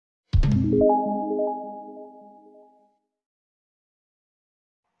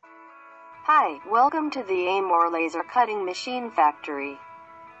Hi, welcome to the Amor Laser Cutting Machine Factory.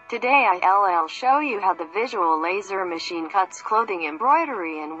 Today I'll show you how the visual laser machine cuts clothing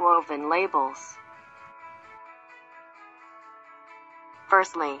embroidery and woven labels.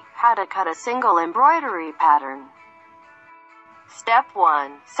 Firstly, how to cut a single embroidery pattern. Step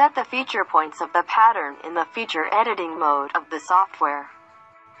 1. Set the feature points of the pattern in the feature editing mode of the software,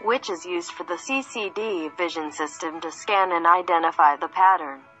 which is used for the CCD vision system to scan and identify the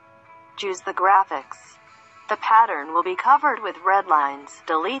pattern. Choose the graphics. The pattern will be covered with red lines.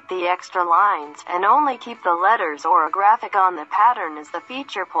 Delete the extra lines and only keep the letters or a graphic on the pattern as the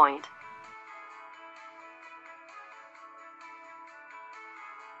feature point.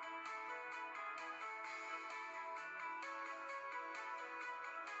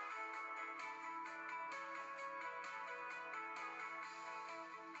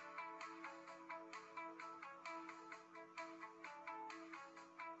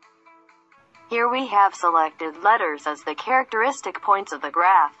 Here we have selected letters as the characteristic points of the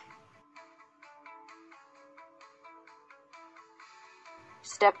graph.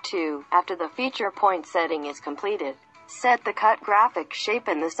 Step 2. After the feature point setting is completed, set the cut graphic shape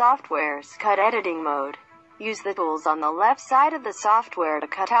in the software's cut editing mode. Use the tools on the left side of the software to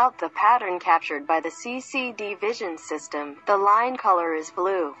cut out the pattern captured by the CCD vision system. The line color is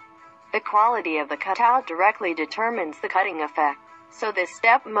blue. The quality of the cutout directly determines the cutting effect, so this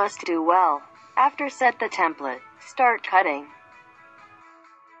step must do well. After set the template, start cutting.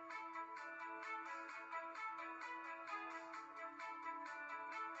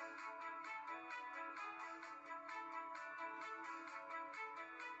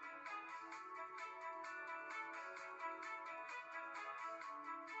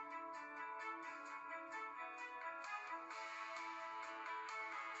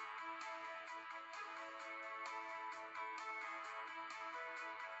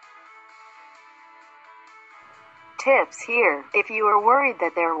 Tips here. If you are worried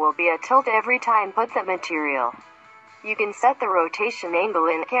that there will be a tilt every time put the material, you can set the rotation angle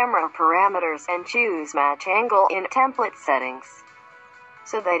in camera parameters and choose match angle in template settings,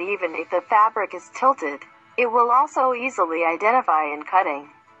 so that even if the fabric is tilted, it will also easily identify in cutting.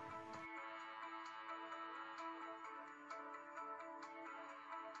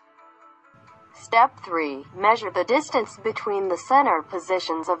 Step 3. Measure the distance between the center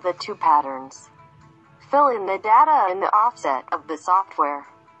positions of the two patterns. Fill in the data in the offset of the software.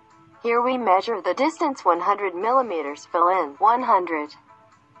 Here we measure the distance 100 millimeters, fill in 100.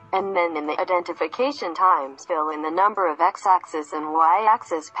 And then in the identification times, fill in the number of x-axis and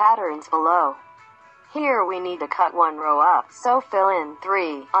y-axis patterns below. Here we need to cut one row up, so fill in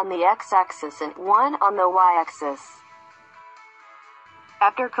 3 on the x-axis and 1 on the y-axis.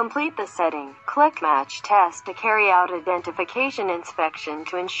 After complete the setting, click Match Test to carry out identification inspection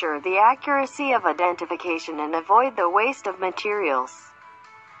to ensure the accuracy of identification and avoid the waste of materials.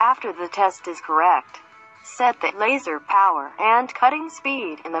 After the test is correct, set the laser power and cutting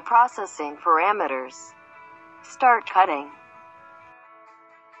speed in the processing parameters. Start cutting.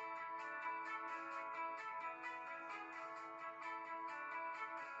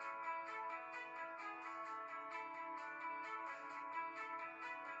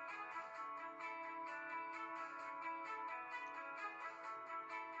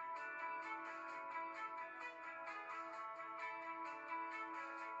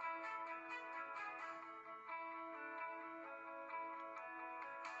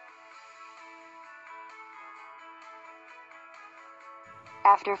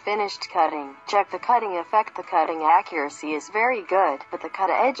 After finished cutting, check the cutting effect. The cutting accuracy is very good, but the cut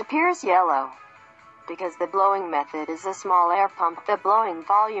edge appears yellow. Because the blowing method is a small air pump, the blowing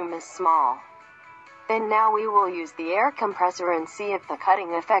volume is small. Then now we will use the air compressor and see if the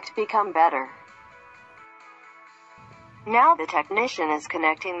cutting effect become better. Now the technician is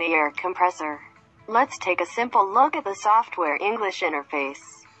connecting the air compressor. Let's take a simple look at the software English interface.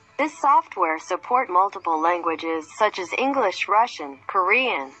 This software supports multiple languages such as English, Russian,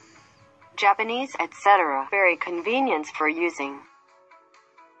 Korean, Japanese, etc. Very convenient for using.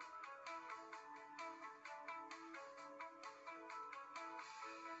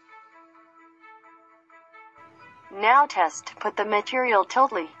 Now test, put the material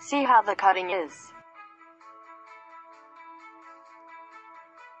tiltly, see how the cutting is.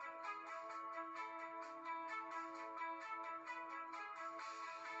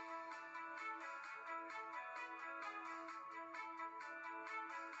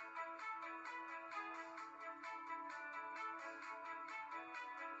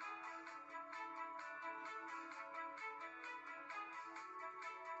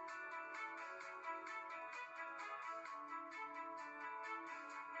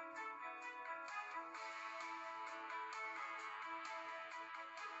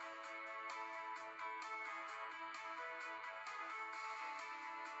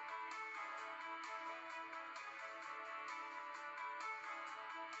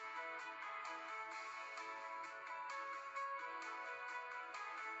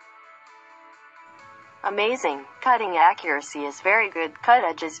 Amazing. Cutting accuracy is very good. Cut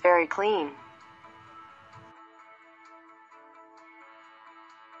edge is very clean.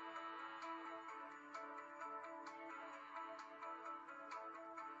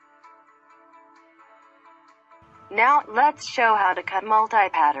 Now, let's show how to cut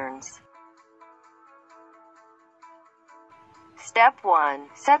multi-patterns. Step 1.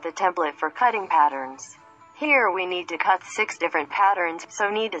 Set the template for cutting patterns. Here we need to cut 6 different patterns, so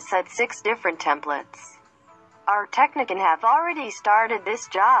need to set 6 different templates. Our technician have already started this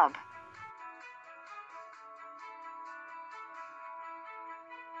job.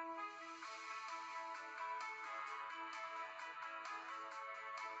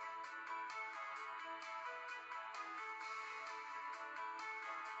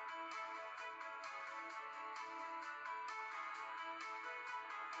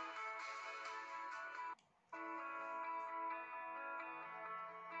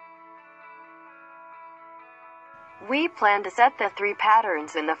 We plan to set the 3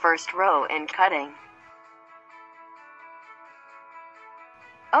 patterns in the first row and cutting.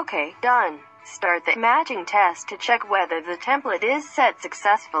 Okay, done. Start the matching test to check whether the template is set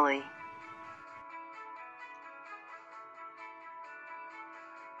successfully.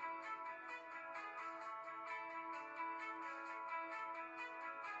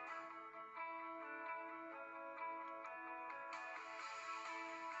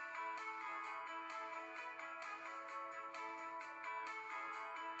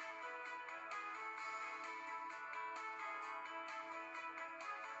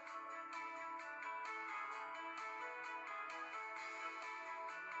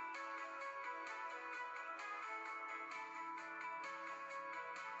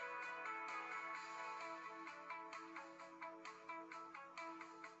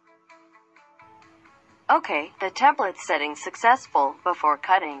 Okay, the template setting successful. Before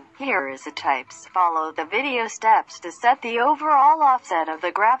cutting, here is the types. Follow the video steps to set the overall offset of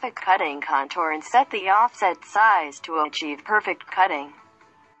the graphic cutting contour and set the offset size to achieve perfect cutting.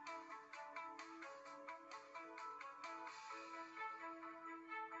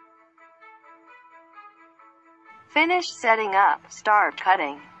 Finish setting up. Start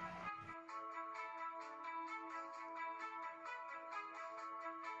cutting.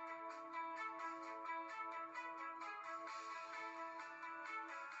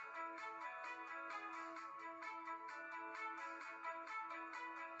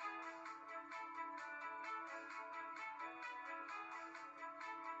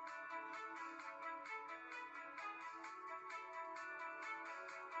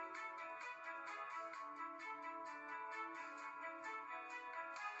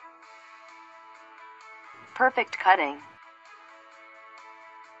 Perfect cutting.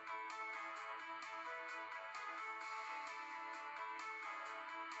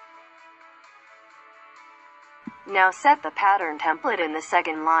 Now set the pattern template in the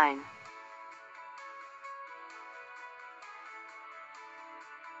second line.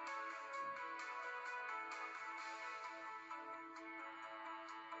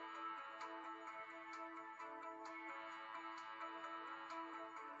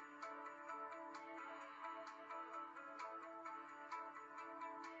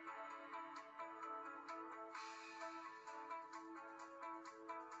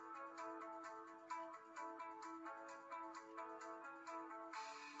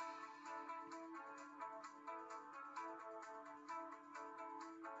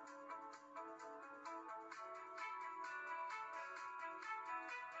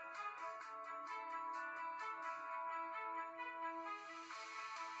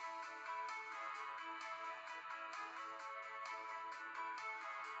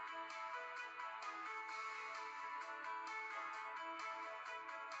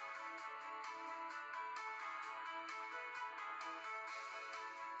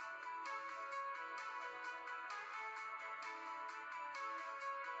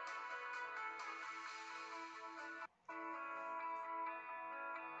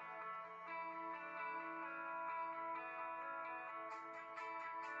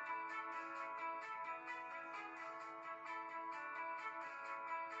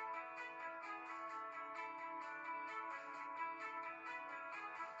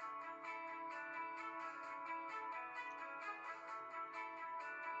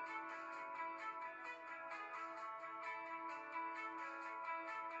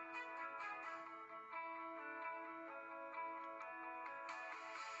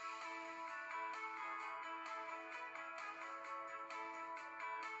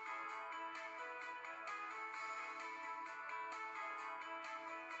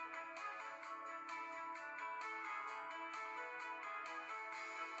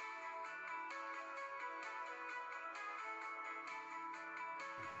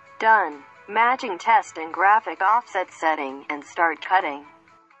 Done. Matching test and graphic offset setting, and start cutting.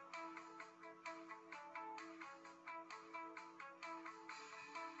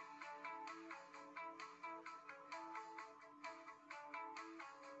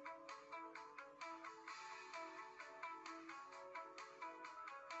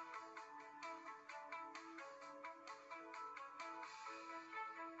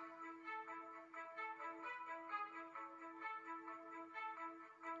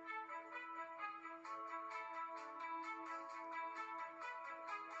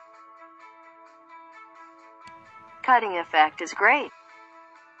 Cutting effect is great.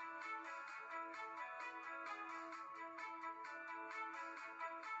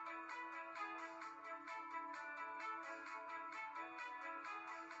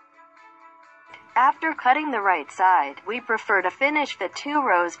 After cutting the right side, we prefer to finish the 2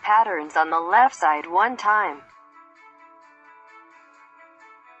 rows patterns on the left side one time.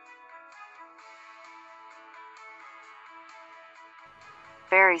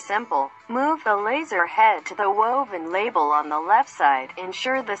 Very simple. Move the laser head to the woven label on the left side.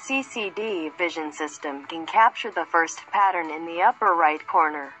 Ensure the CCD vision system can capture the first pattern in the upper right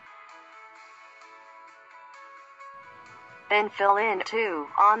corner. Then fill in 2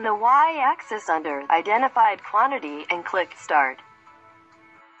 on the Y-axis under identified quantity and click Start.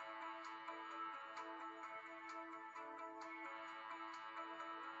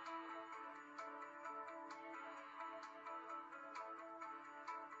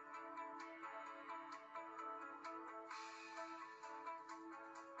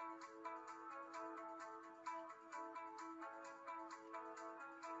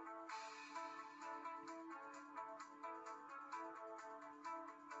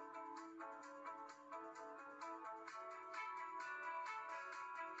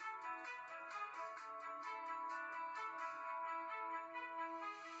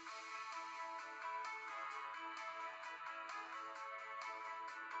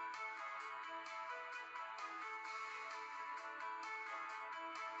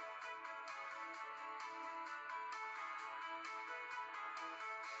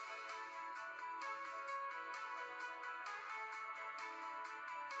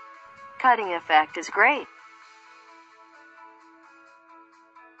 Cutting effect is great.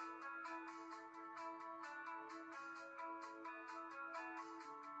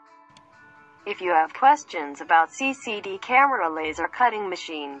 If you have questions about CCD camera laser cutting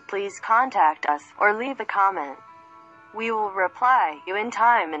machine, please contact us or leave a comment. We will reply you in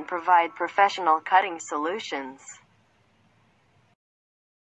time and provide professional cutting solutions.